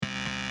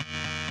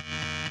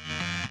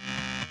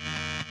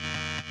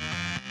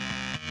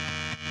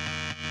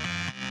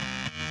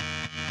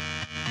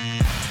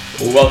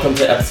Welcome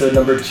to episode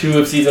number 2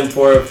 of season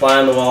 4 of Fly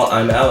on the Wall.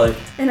 I'm Alec.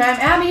 And I'm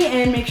Abby,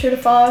 and make sure to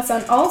follow us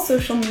on all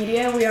social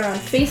media. We are on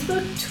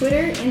Facebook,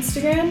 Twitter,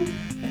 Instagram.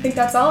 I think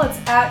that's all. It's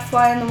at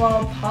Fly on the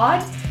Wall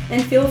Pod.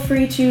 And feel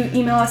free to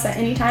email us at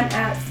any time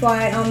at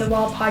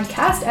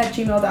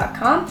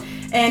flyonthewallpodcast@gmail.com.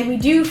 And we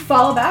do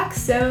follow back,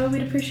 so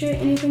we'd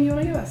appreciate anything you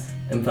want to give us.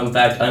 And fun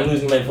fact, I'm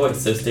losing my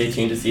voice, so stay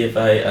tuned to see if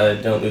I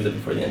don't lose it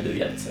before the end of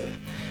the episode.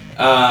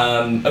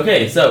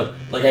 Okay, so,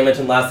 like I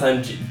mentioned last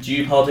time,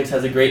 GU Politics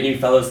has a great new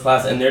fellows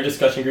class, and their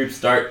discussion groups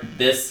start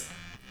this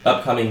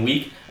upcoming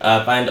week.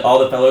 Find all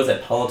the fellows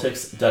at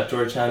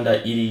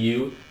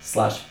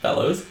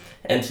politics.georgetown.edu/fellows.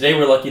 And today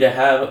we're lucky to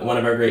have one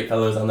of our great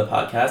fellows on the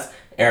podcast,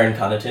 Erin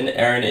Conaton.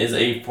 Erin is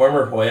a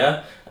former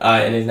Hoya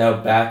and is now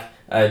back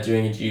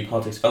doing a GU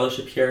Politics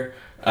fellowship here.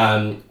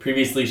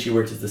 Previously, she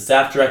worked as the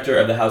staff director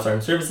of the House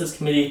Armed Services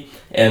Committee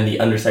and the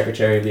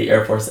Undersecretary of the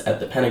Air Force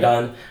at the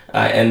Pentagon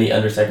and the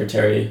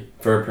Undersecretary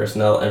for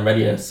Personnel and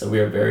Readiness. So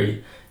we are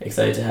very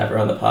excited to have her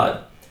on the pod.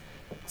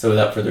 So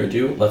without further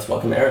ado, let's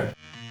welcome Erin.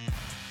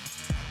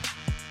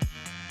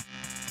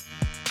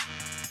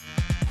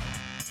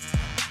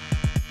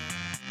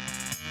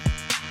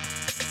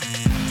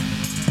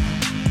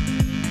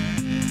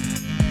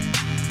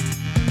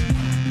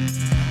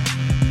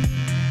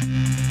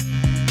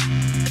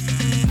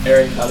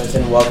 Erin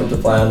Conaton, welcome to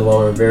Fly on the Wall.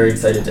 We're very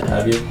excited to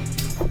have you.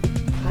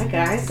 Hi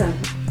guys, I'm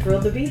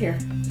thrilled to be here.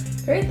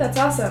 Great, that's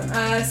awesome.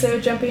 So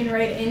jumping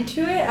right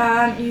into it,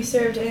 you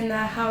served in the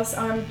House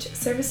Armed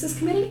Services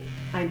Committee?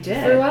 I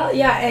did. For a while,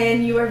 yeah,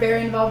 and you were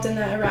very involved in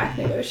the Iraq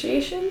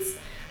negotiations.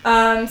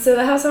 So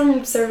the House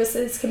Armed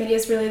Services Committee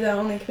is really the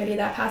only committee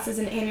that passes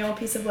an annual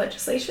piece of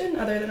legislation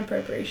other than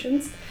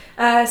appropriations.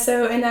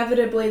 So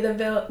inevitably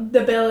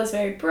the bill is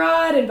very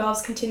broad,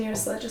 involves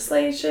continuous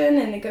legislation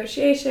and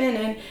negotiation,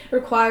 and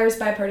requires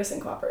bipartisan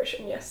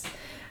cooperation, yes.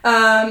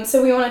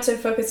 So we wanted to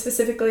focus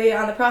specifically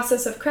on the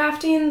process of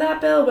crafting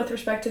that bill with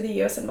respect to the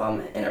U.S.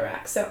 involvement in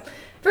Iraq. So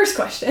first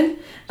question,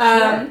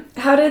 Sure.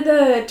 How did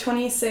the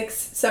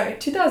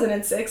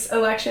 2006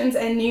 elections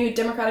and new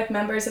Democratic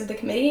members of the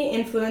committee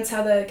influence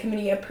how the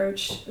committee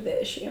approached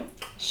the issue?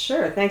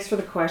 Sure, thanks for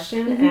the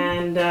question,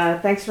 and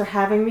thanks for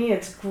having me.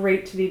 It's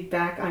great to be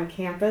back on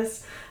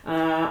campus.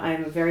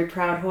 I'm a very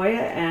proud Hoya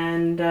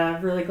and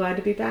really glad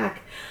to be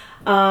back.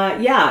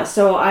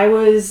 So I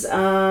was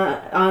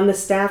on the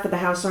staff of the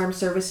House Armed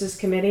Services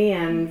Committee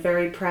and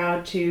very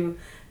proud to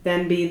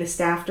then be the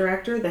staff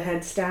director, the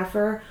head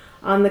staffer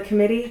on the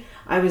committee.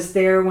 I was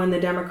there when the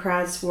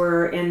Democrats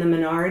were in the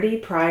minority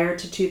prior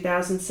to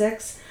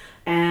 2006,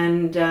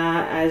 and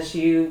as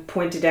you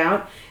pointed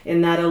out,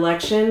 in that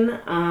election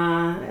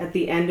at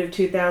the end of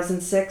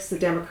 2006, the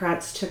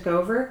Democrats took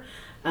over.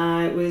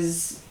 It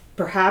was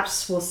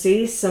perhaps, we'll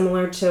see,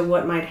 similar to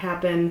what might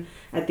happen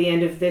at the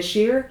end of this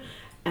year.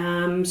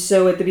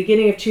 So at the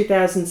beginning of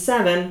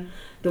 2007,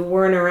 the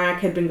war in Iraq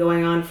had been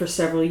going on for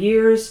several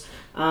years.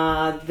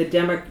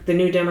 The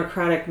new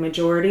Democratic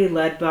majority,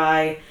 led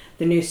by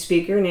the new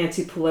Speaker,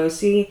 Nancy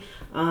Pelosi,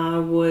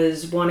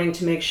 was wanting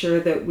to make sure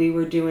that we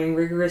were doing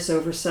rigorous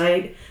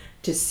oversight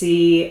to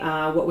see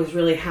what was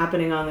really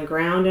happening on the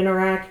ground in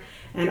Iraq,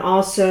 and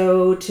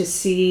also to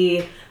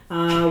see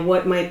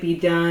what might be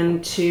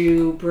done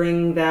to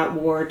bring that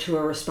war to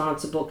a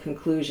responsible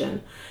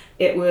conclusion.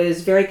 It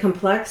was very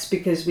complex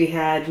because we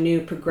had new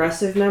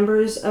progressive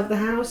members of the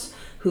House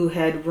who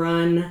had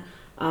run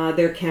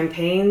their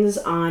campaigns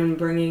on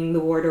bringing the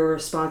war to a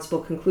responsible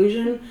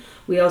conclusion.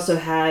 We also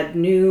had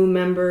new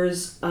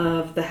members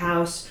of the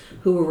House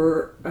who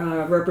were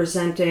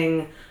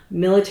representing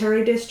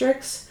military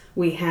districts.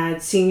 We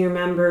had senior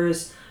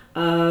members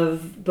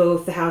of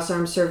both the House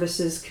Armed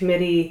Services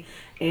Committee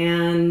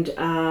and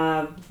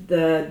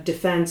the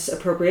Defense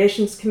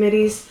Appropriations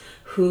Committees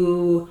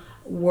who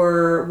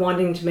were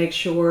wanting to make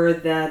sure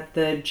that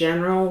the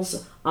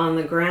generals on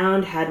the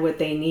ground had what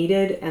they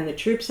needed and the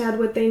troops had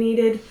what they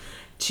needed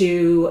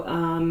to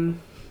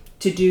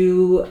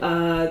do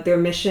their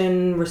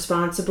mission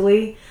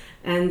responsibly.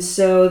 And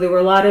so there were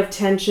a lot of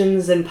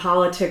tensions and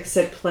politics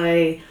at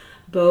play,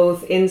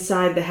 both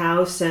inside the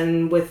House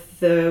and with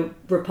the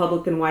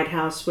Republican White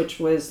House, which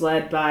was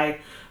led by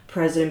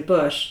President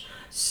Bush.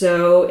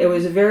 So it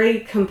was a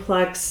very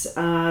complex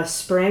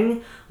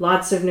spring,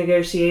 lots of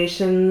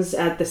negotiations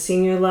at the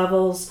senior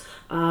levels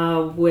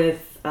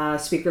with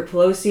Speaker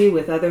Pelosi,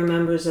 with other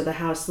members of the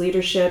House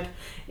leadership,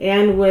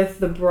 and with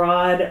the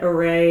broad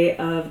array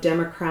of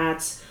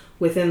Democrats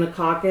within the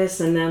caucus,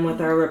 and then with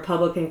our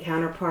Republican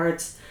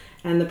counterparts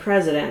and the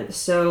president.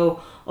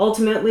 So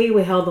ultimately,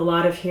 we held a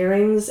lot of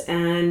hearings,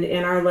 and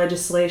in our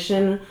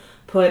legislation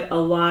put a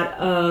lot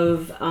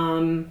of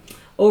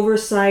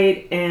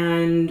oversight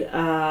and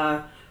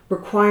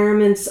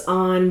requirements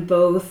on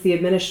both the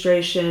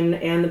administration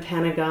and the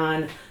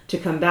Pentagon to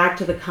come back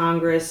to the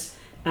Congress,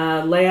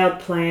 lay out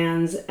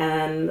plans,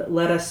 and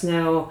let us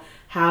know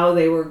how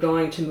they were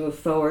going to move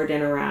forward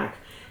in Iraq.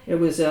 It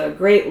was a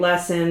great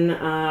lesson,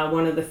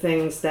 one of the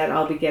things that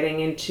I'll be getting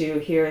into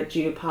here at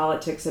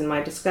Geopolitics in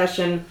my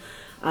discussion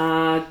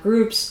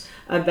groups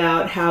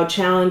about how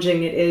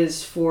challenging it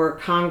is for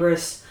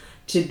Congress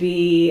to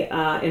be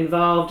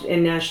involved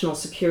in national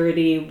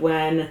security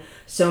when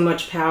so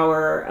much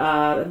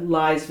power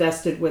lies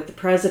vested with the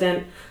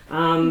president,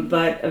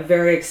 but a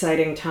very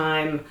exciting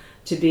time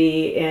to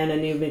be in a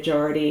new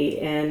majority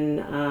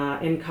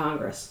in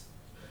Congress.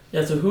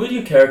 Yeah, so who would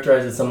you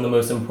characterize as some of the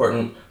most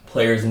important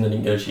players in the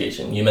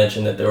negotiation? You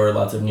mentioned that there were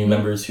lots of new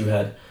members who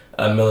had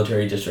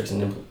military districts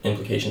and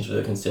implications for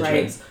their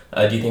constituents.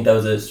 Right. Do you think that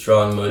was a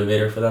strong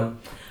motivator for them?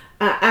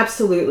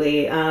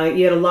 Absolutely.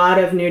 You had a lot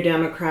of new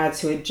Democrats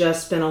who had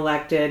just been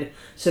elected,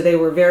 so they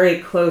were very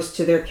close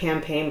to their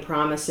campaign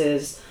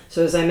promises.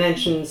 So as I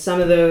mentioned, some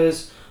of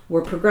those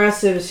were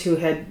progressives who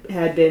had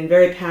been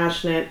very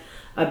passionate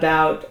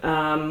about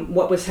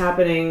what was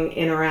happening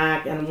in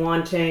Iraq and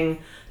wanting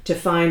to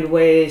find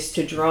ways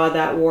to draw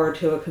that war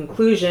to a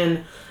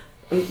conclusion.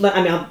 I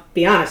mean, I'll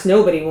be honest,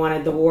 nobody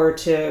wanted the war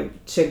to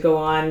go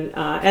on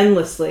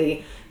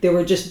endlessly. There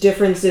were just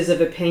differences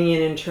of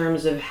opinion in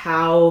terms of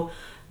how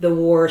the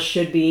war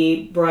should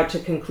be brought to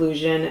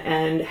conclusion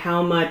and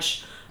how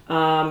much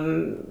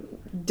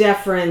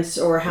deference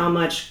or how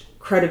much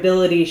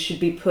credibility should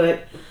be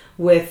put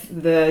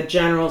with the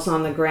generals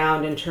on the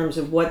ground in terms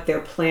of what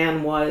their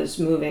plan was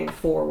moving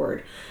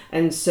forward.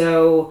 And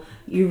so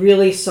you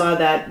really saw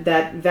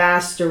that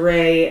vast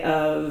array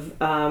of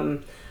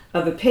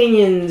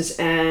opinions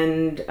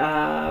and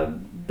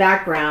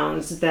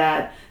backgrounds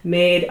that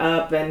made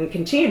up and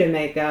continue to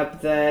make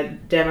up the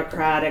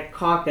Democratic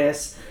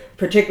caucus,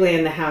 particularly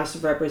in the House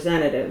of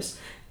Representatives.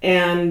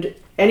 And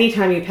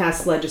anytime you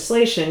pass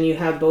legislation, you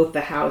have both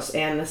the House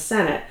and the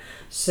Senate.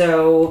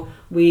 So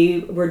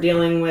we were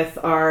dealing with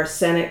our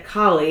Senate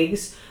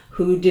colleagues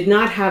who did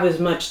not have as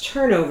much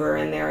turnover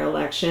in their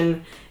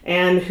election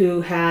and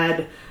who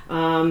had,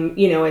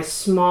 a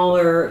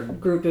smaller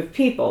group of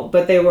people,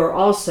 but they were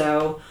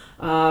also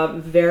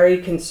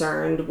very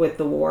concerned with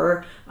the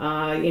war.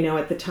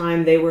 At the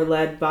time they were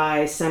led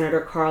by Senator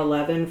Carl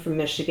Levin from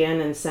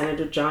Michigan and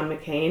Senator John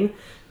McCain,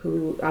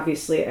 who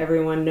obviously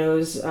everyone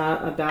knows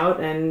about,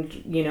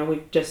 and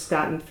we've just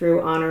gotten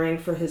through honoring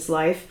for his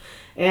life.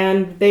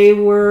 And they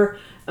were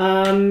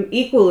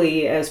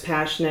equally as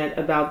passionate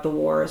about the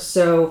war.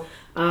 So,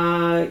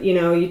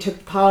 you took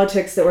the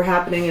politics that were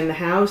happening in the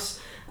House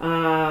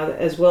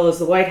as well as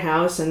the White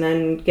House, and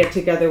then get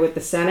together with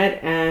the Senate,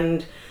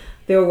 and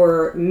there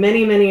were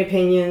many, many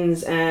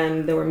opinions,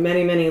 and there were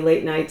many, many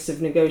late nights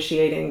of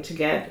negotiating to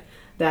get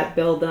that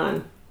bill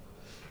done.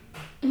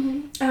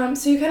 Mm-hmm.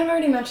 So you kind of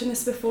already mentioned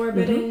this before,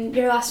 but in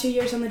your last 2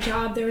 years on the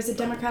job, there was a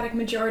Democratic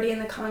majority in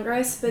the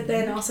Congress, but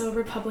then also a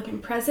Republican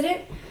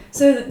president.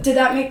 So did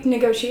that make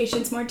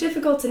negotiations more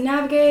difficult to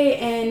navigate,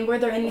 and were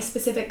there any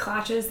specific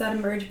clashes that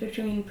emerged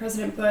between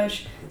President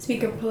Bush,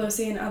 Speaker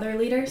Pelosi, and other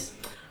leaders?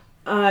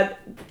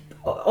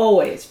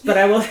 Always, but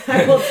I will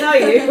tell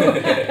you.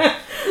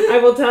 I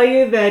will tell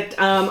you that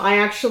I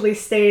actually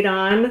stayed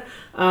on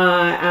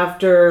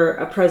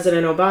after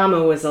President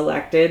Obama was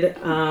elected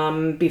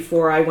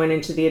before I went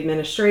into the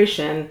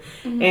administration.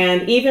 Mm-hmm.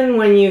 And even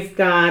when you've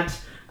got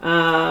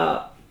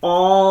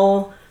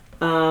all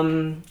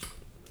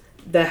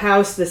the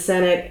House, the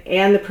Senate,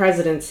 and the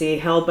presidency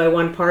held by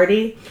one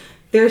party,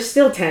 there's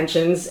still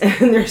tensions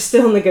and there's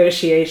still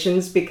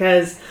negotiations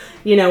because,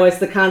 as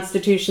the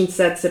Constitution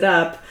sets it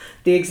up,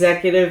 the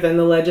executive and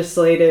the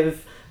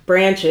legislative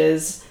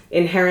branches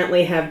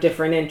inherently have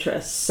different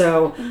interests.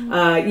 So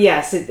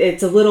yes,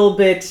 it's a little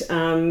bit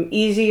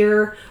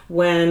easier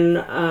when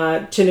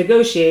to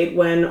negotiate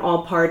when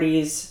all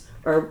parties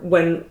or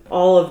when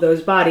all of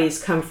those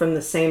bodies come from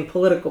the same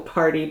political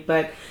party,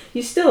 but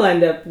you still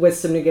end up with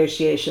some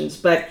negotiations.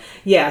 But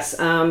yes,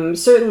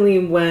 certainly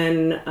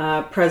when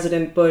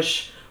President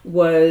Bush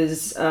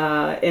was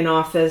in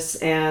office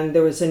and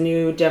there was a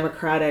new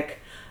Democratic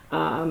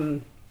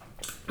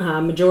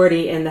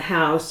majority in the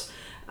House,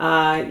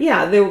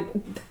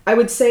 I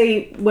would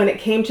say when it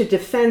came to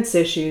defense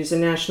issues and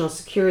national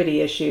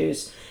security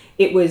issues,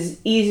 it was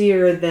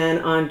easier than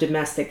on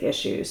domestic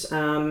issues.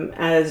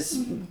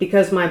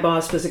 Because my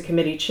boss was a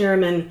committee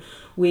chairman,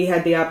 we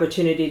had the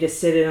opportunity to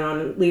sit in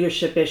on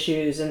leadership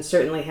issues and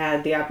certainly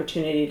had the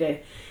opportunity to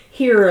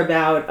hear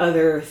about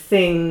other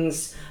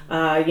things,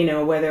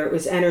 whether it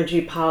was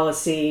energy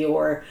policy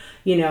or,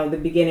 the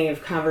beginning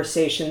of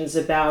conversations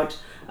about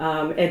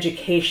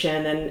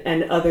education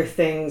and other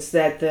things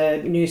that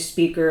the new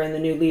speaker and the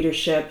new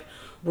leadership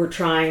were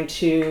trying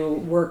to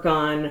work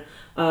on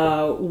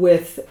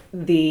with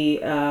the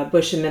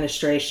Bush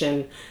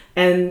administration.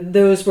 And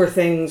those were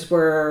things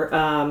where,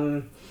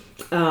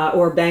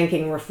 or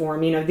banking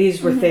reform,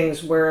 these were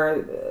things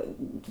where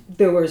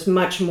there was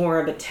much more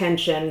of a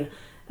tension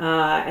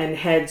and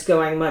heads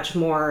going much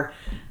more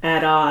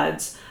at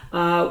odds.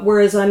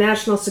 Whereas on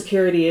national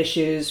security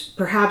issues,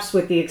 perhaps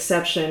with the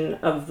exception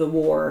of the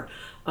war,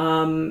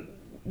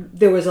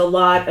 there was a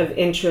lot of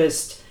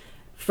interest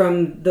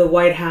from the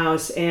White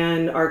House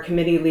and our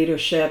committee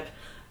leadership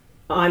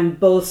on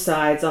both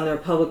sides, on the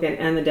Republican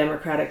and the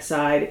Democratic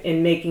side,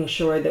 in making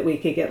sure that we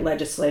could get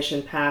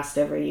legislation passed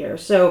every year.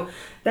 So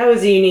that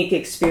was a unique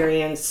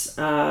experience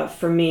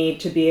for me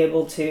to be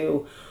able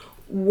to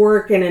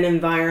work in an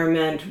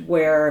environment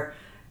where,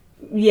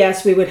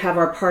 yes, we would have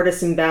our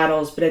partisan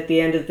battles, but at the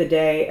end of the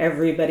day,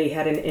 everybody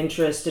had an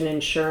interest in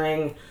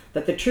ensuring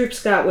that the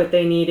troops got what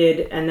they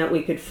needed and that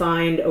we could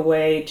find a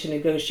way to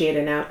negotiate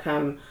an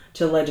outcome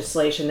to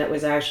legislation that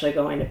was actually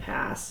going to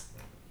pass.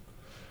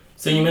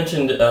 So you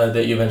mentioned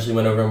that you eventually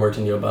went over and worked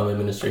in the Obama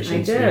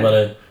administration. I So did. we want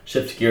to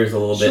shift gears a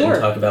little bit Sure.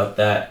 and talk about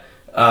that.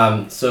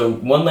 So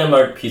one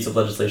landmark piece of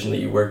legislation that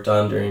you worked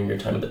on during your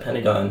time at the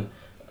Pentagon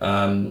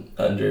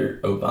under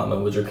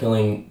Obama was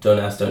repealing Don't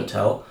Ask, Don't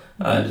Tell,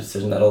 a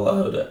decision that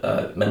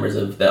allowed members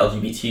of the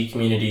LGBT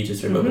community to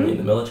serve openly in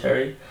the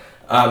military.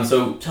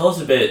 So tell us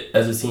a bit,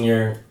 as a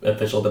senior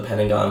official at the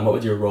Pentagon, what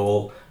was your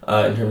role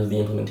in terms of the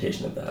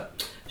implementation of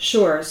that?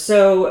 Sure.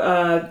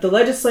 So the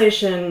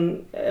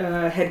legislation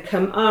had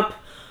come up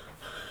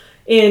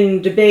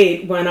in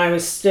debate when I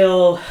was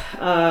still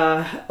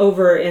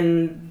over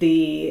in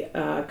the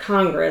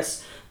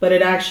Congress, but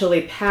it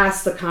actually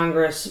passed the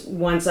Congress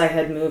once I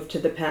had moved to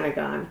the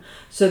Pentagon.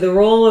 So the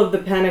role of the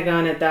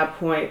Pentagon at that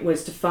point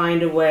was to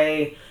find a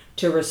way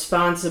to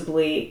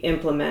responsibly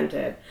implement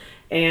it.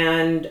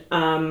 And,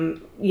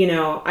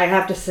 I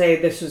have to say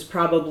this was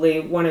probably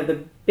one of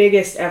the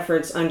biggest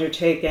efforts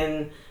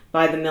undertaken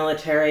by the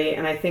military,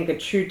 and I think a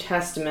true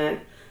testament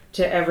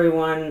to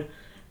everyone,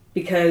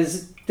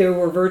 because there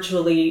were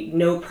virtually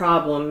no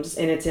problems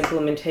in its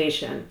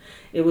implementation.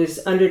 It was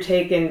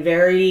undertaken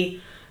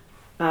very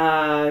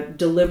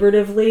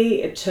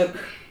deliberatively. It took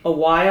a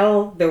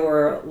while. There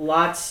were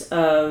lots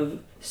of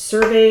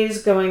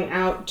surveys going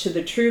out to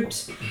the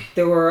troops.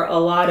 There were a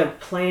lot of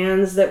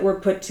plans that were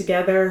put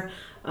together.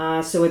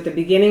 So at the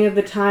beginning of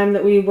the time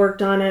that we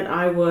worked on it,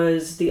 I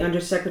was the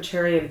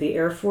Undersecretary of the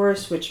Air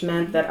Force, which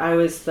meant that I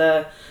was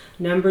the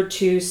number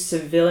 2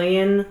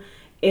 civilian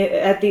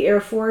at the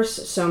Air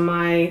Force. So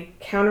my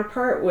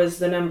counterpart was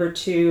the number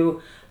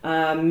 2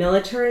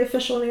 military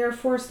official in the Air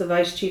Force, the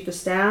Vice Chief of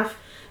Staff.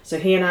 So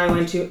he and I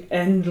went to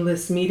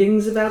endless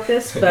meetings about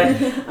this, but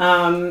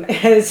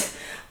as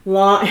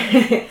long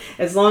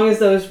as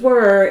those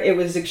were, it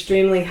was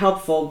extremely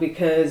helpful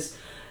because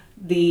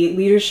the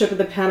leadership of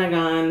the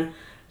Pentagon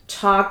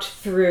talked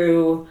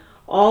through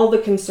all the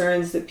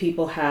concerns that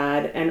people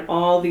had and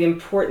all the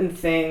important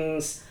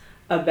things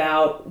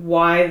about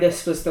why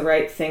this was the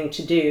right thing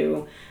to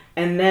do.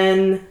 And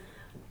then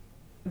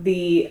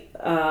the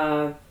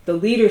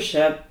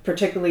leadership,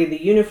 particularly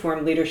the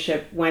uniformed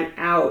leadership, went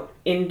out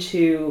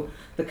into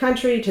the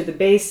country, to the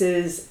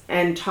bases,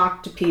 and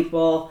talked to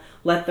people,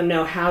 let them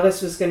know how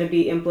this was going to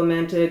be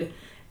implemented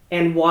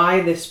and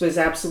why this was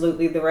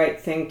absolutely the right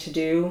thing to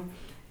do.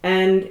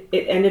 And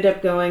it ended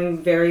up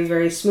going very,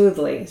 very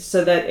smoothly.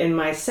 So that in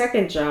my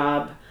second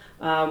job,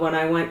 when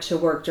I went to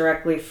work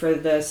directly for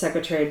the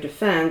Secretary of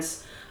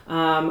Defense,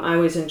 I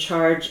was in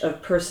charge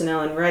of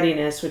Personnel and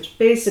Readiness, which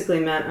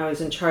basically meant I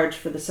was in charge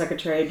for the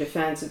Secretary of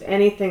Defense of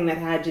anything that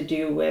had to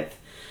do with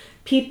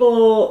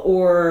people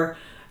or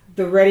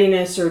the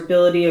readiness or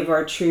ability of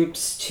our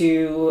troops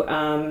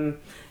to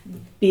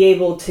be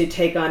able to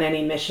take on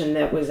any mission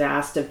that was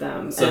asked of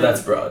them. So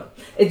that's broad.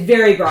 It's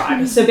very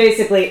broad. So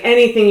basically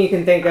anything you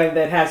can think of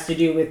that has to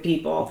do with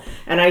people.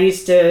 And I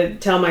used to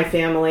tell my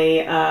family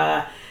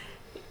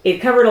it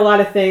covered a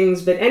lot of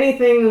things, but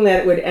anything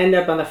that would end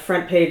up on the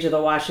front page of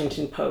the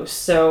Washington Post.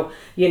 So,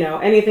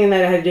 anything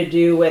that had to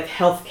do with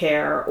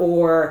healthcare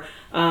or,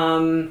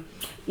 in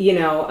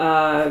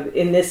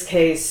this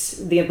case,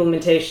 the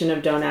implementation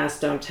of Don't Ask,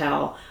 Don't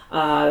Tell.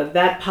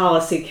 That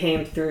policy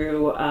came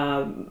through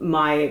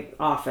my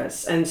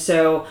office. And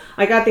so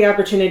I got the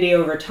opportunity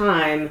over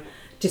time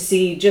to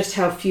see just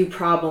how few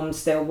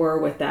problems there were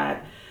with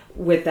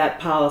that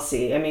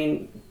policy. I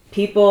mean,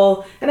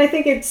 people, and I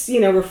think it's,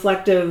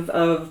 reflective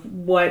of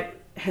what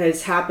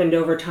has happened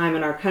over time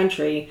in our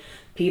country.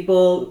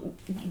 People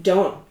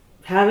don't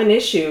have an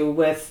issue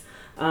with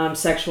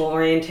sexual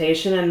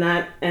orientation, and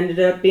that ended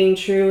up being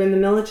true in the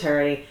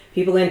military.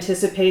 People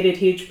anticipated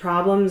huge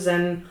problems,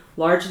 and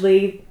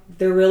largely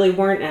there really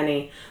weren't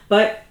any.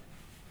 But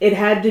it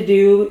had to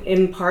do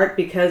in part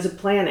because of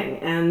planning,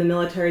 and the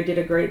military did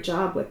a great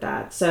job with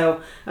that.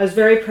 So I was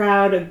very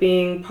proud of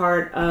being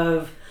part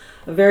of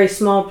a very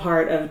small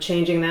part of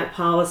changing that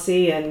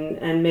policy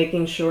and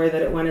making sure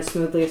that it went as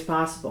smoothly as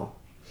possible.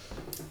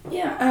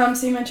 Yeah,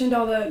 so you mentioned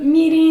all the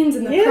meetings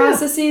and the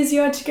processes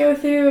you had to go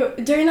through.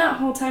 During that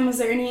whole time, was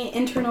there any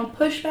internal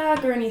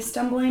pushback or any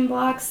stumbling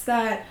blocks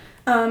that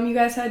you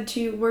guys had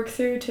to work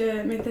through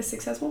to make this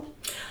successful?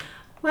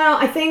 Well,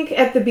 I think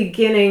at the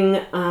beginning,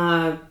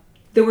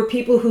 there were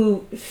people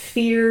who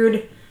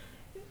feared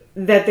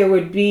that there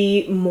would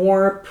be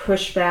more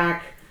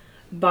pushback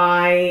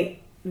by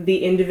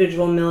the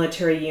individual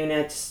military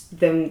units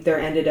than there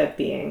ended up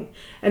being.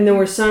 And there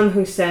were some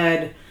who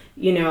said,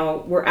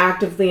 we're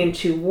actively in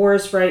 2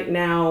 wars right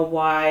now.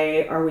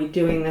 Why are we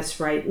doing this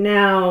right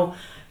now?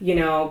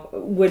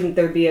 Wouldn't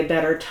there be a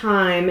better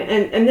time?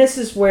 And this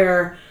is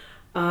where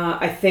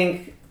I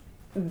think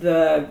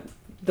the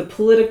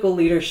political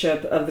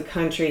leadership of the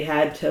country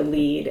had to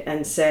lead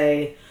and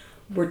say,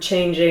 we're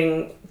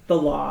changing the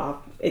law.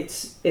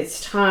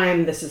 it's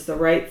time. This is the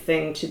right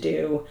thing to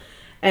do.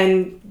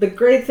 And the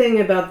great thing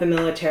about the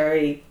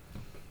military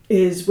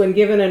is when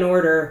given an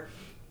order,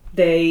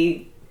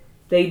 they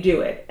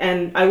do it.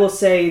 And I will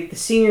say the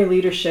senior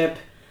leadership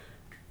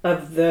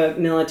of the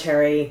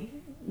military,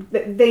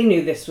 they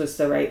knew this was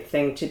the right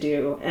thing to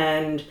do,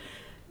 and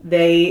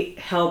they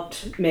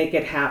helped make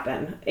it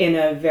happen in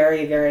a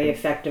very, very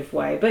effective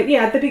way. But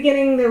yeah, at the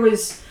beginning there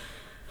was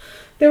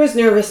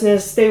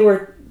nervousness. They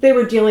were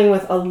dealing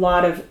with a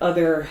lot of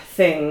other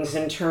things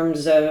in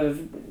terms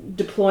of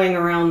deploying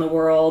around the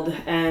world,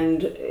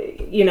 and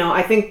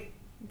I think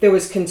there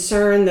was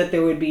concern that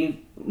there would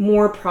be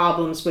more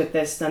problems with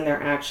this than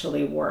there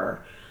actually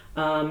were.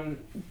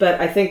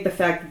 But I think the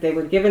fact that they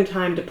were given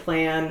time to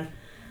plan,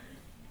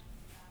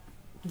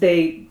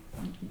 they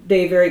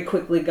very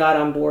quickly got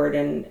on board,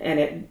 and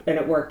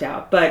it worked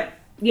out. But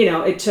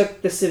it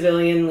took the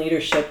civilian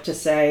leadership to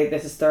say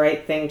this is the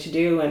right thing to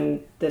do,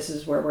 and this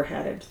is where we're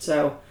headed.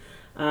 So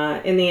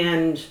in the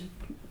end,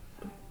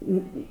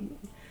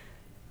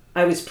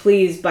 I was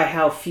pleased by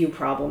how few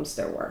problems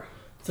there were.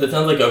 So it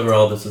sounds like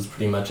overall this was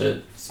pretty much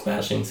a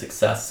smashing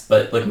success,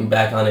 but looking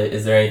back on it,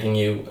 is there anything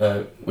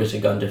you wish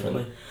had gone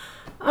differently?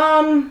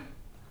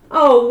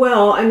 Oh,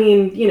 well, I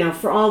mean,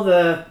 for all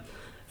the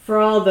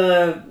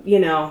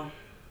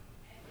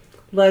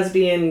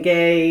lesbian,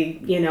 gay,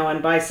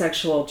 and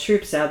bisexual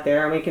troops out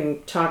there, and we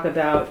can talk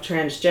about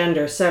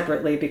transgender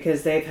separately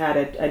because they've had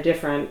a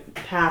different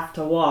path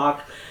to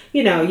walk.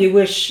 You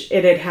wish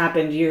it had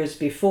happened years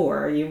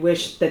before. You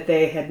wish that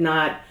they had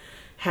not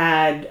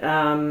had,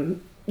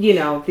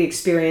 the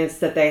experience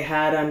that they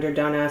had under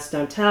Don't Ask,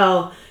 Don't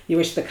Tell. You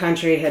wish the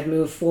country had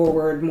moved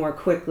forward more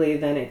quickly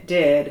than it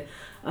did.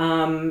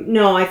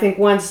 No, I think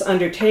once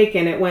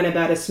undertaken, it went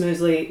about as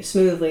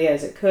smoothly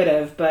as it could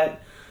have.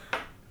 But,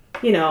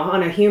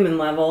 on a human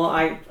level,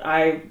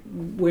 I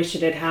wish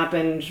it had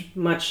happened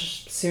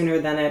much sooner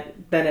than it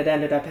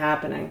ended up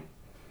happening.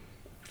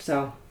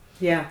 So,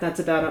 yeah,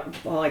 that's about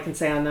all I can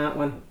say on that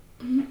one.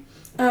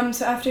 Mm-hmm.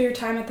 So after your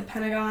time at the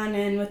Pentagon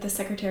and with the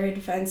Secretary of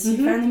Defense, you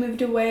finally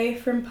moved away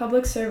from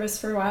public service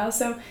for a while.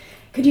 So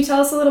could you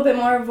tell us a little bit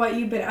more of what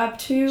you've been up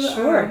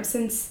to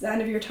since the end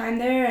of your time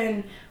there,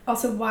 and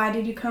also why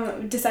did you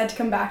decide to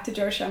come back to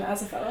Georgetown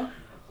as a fellow?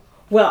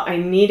 Well, I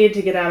needed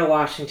to get out of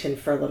Washington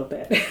for a little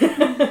bit.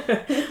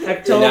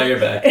 And now you're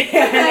back.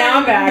 Now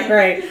I'm back,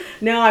 right.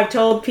 No, I've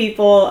told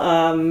people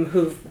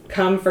who've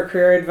come for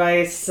career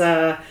advice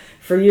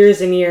for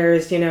years and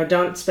years,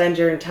 don't spend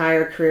your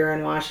entire career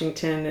in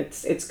Washington.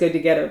 It's good to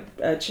get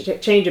a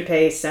change of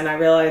pace. And I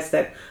realized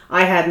that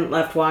I hadn't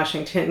left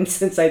Washington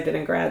since I'd been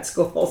in grad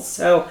school.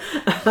 So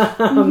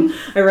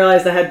I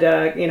realized I had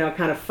to,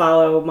 kind of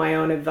follow my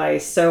own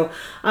advice. So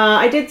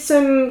I did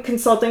some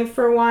consulting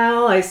for a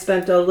while. I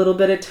spent a little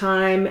bit of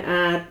time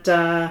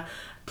at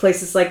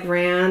places like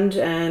RAND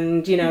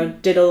and,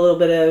 did a little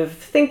bit of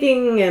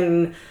thinking,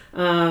 and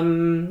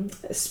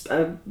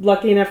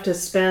lucky enough to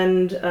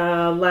spend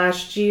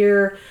last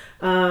year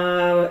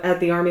at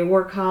the Army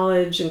War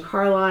College in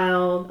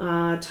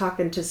Carlisle,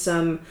 talking to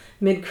some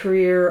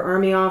mid-career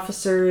Army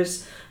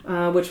officers,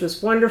 which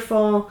was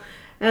wonderful.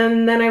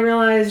 And then I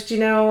realized,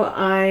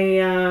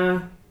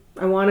 I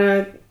want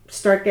to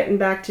start getting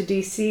back to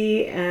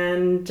DC,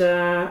 and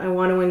I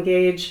want to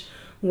engage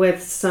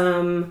with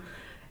some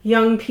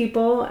young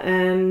people,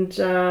 and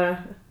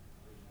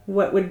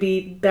what would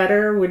be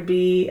better would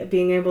be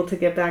being able to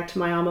get back to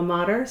my alma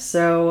mater.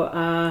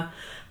 So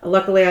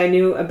luckily I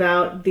knew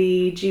about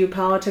the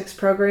geopolitics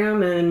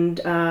program,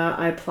 and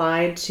I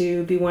applied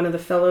to be one of the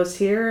fellows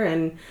here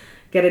and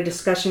get a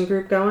discussion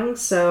group going.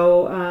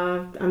 So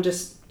I'm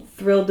just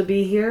thrilled to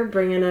be here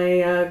bringing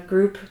a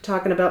group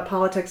talking about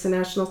politics and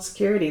national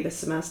security this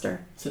semester.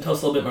 So tell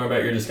us a little bit more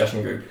about your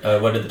discussion group.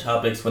 What are the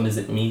topics? When does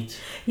it meet?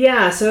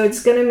 Yeah, so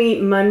it's going to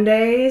meet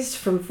Mondays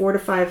from 4 to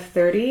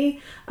 5:30.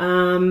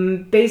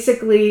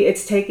 Basically,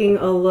 it's taking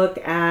a look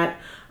at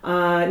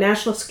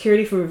national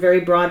security from a very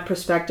broad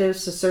perspective.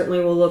 So certainly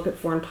we'll look at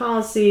foreign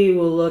policy,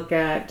 we'll look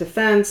at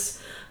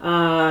defense,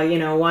 why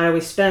do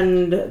we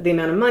spend the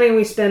amount of money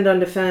we spend on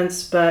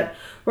defense, but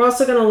we're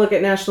also going to look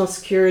at national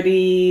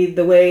security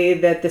the way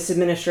that this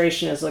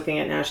administration is looking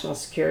at national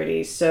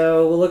security.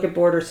 So we'll look at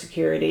border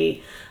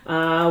security.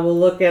 We'll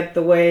look at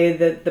the way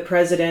that the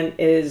president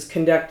is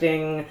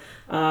conducting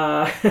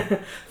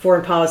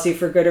foreign policy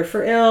for good or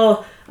for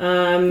ill,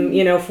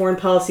 foreign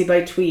policy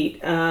by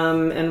tweet,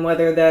 and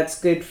whether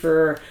that's good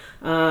for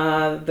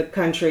the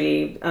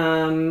country.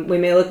 We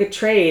may look at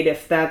trade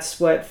if that's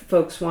what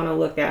folks want to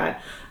look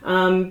at.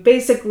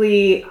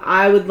 Basically,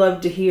 I would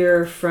love to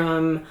hear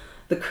from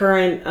the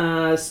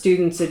current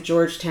students at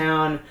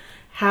Georgetown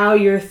how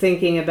you're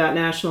thinking about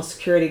national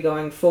security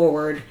going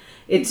forward.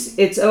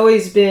 It's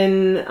always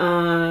been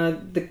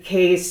the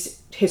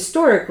case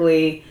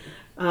historically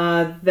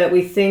that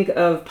we think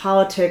of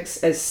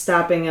politics as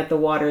stopping at the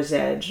water's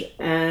edge.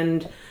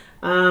 And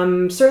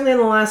certainly in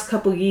the last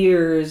couple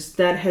years,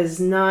 that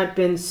has not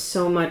been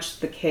so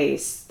much the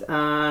case.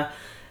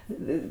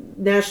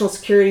 National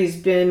security has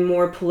been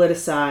more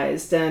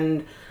politicized,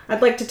 and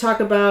I'd like to talk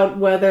about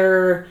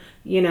whether,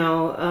 you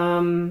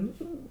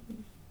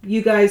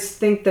guys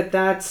think that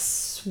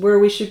that's where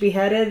we should be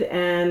headed,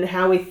 and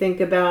how we think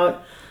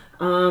about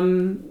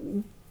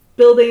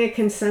building a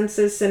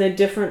consensus in a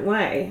different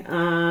way.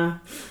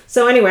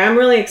 So anyway, I'm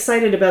really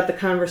excited about the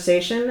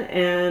conversation,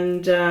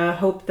 and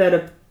hope that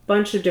a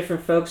bunch of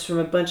different folks from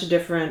a bunch of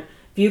different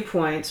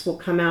viewpoints will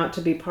come out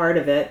to be part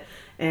of it.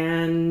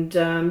 And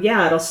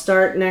it'll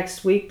start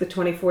next week, the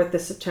 24th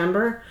of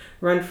September,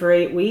 run for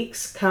 8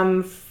 weeks.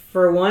 Come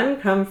for one,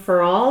 come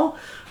for all,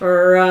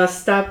 or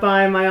stop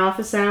by my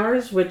office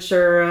hours, which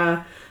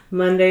are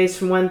Mondays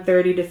from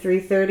 1:30 to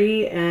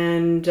 3:30,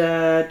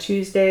 and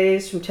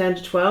Tuesdays from 10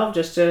 to 12,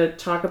 just to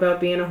talk about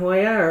being a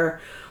Hoya or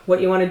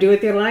what you want to do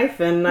with your life,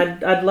 and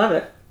I'd love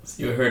it.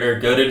 So you heard her.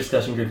 Go to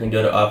discussion group and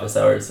go to office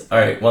hours. All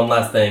right, one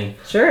last thing.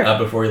 Sure.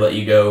 Before we let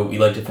you go, we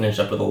like to finish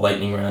up with a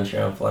lightning round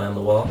here on Fly on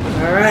the Wall.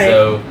 All right.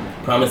 So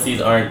promise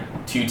these aren't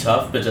too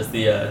tough, but just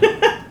the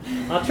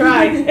I'll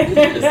try.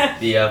 just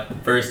the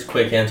first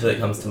quick answer that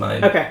comes to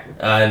mind. Okay.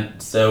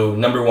 So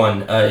number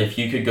one, if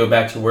you could go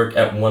back to work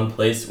at one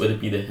place, would it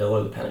be the Hill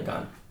or the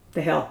Pentagon?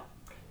 The Hill.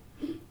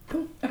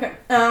 Cool. Okay.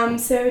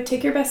 So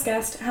take your best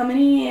guess. How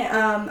many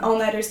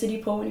all-nighters did you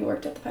pull when you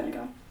worked at the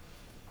Pentagon?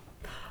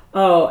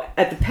 Oh,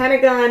 at the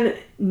Pentagon,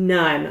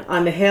 none.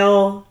 On the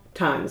Hill,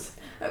 tons.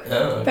 Okay. Oh,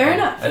 okay. Fair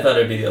enough. I thought it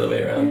would be the other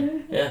way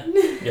around. Yeah.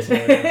 I guess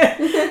never know.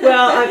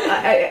 Well,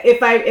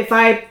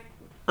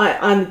 at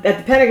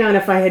the Pentagon,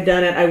 if I had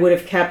done it, I would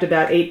have kept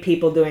about 8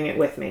 people doing it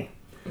with me.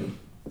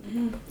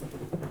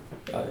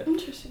 Got it.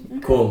 Interesting. Okay.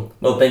 Cool.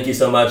 Well, thank you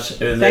so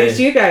much. It was Thanks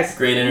to you guys.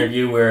 great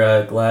interview.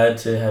 We're glad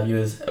to have you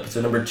as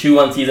episode number 2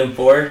 on season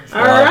 4. It's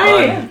been All a lot of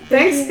right. fun.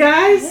 Thanks,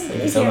 guys.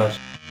 Thank you so much.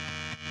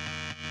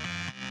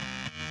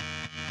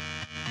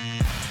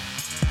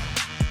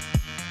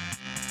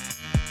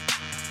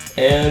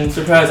 And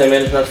surprise, I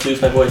managed not to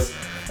lose my voice.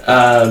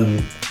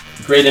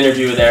 Great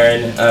interview with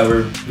Erin.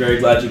 We're very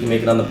glad you can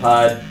make it on the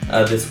pod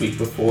this week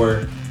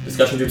before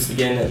discussion groups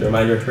begin. As a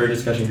reminder, her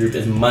discussion group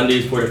is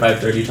Mondays 4 to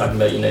 5:30, talking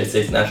about United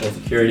States national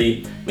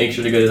security. Make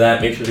sure to go to that.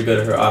 Make sure to go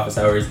to her office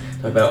hours,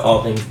 talk about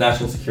all things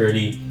national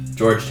security,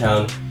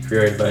 Georgetown,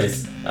 career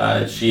advice.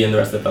 She and the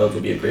rest of the fellows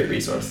will be a great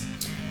resource.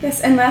 Yes,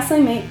 and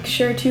lastly, make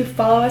sure to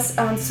follow us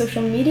on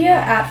social media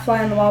at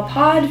Fly on the Wall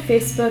Pod,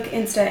 Facebook,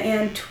 Insta,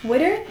 and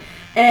Twitter.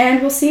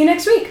 And we'll see you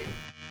next week.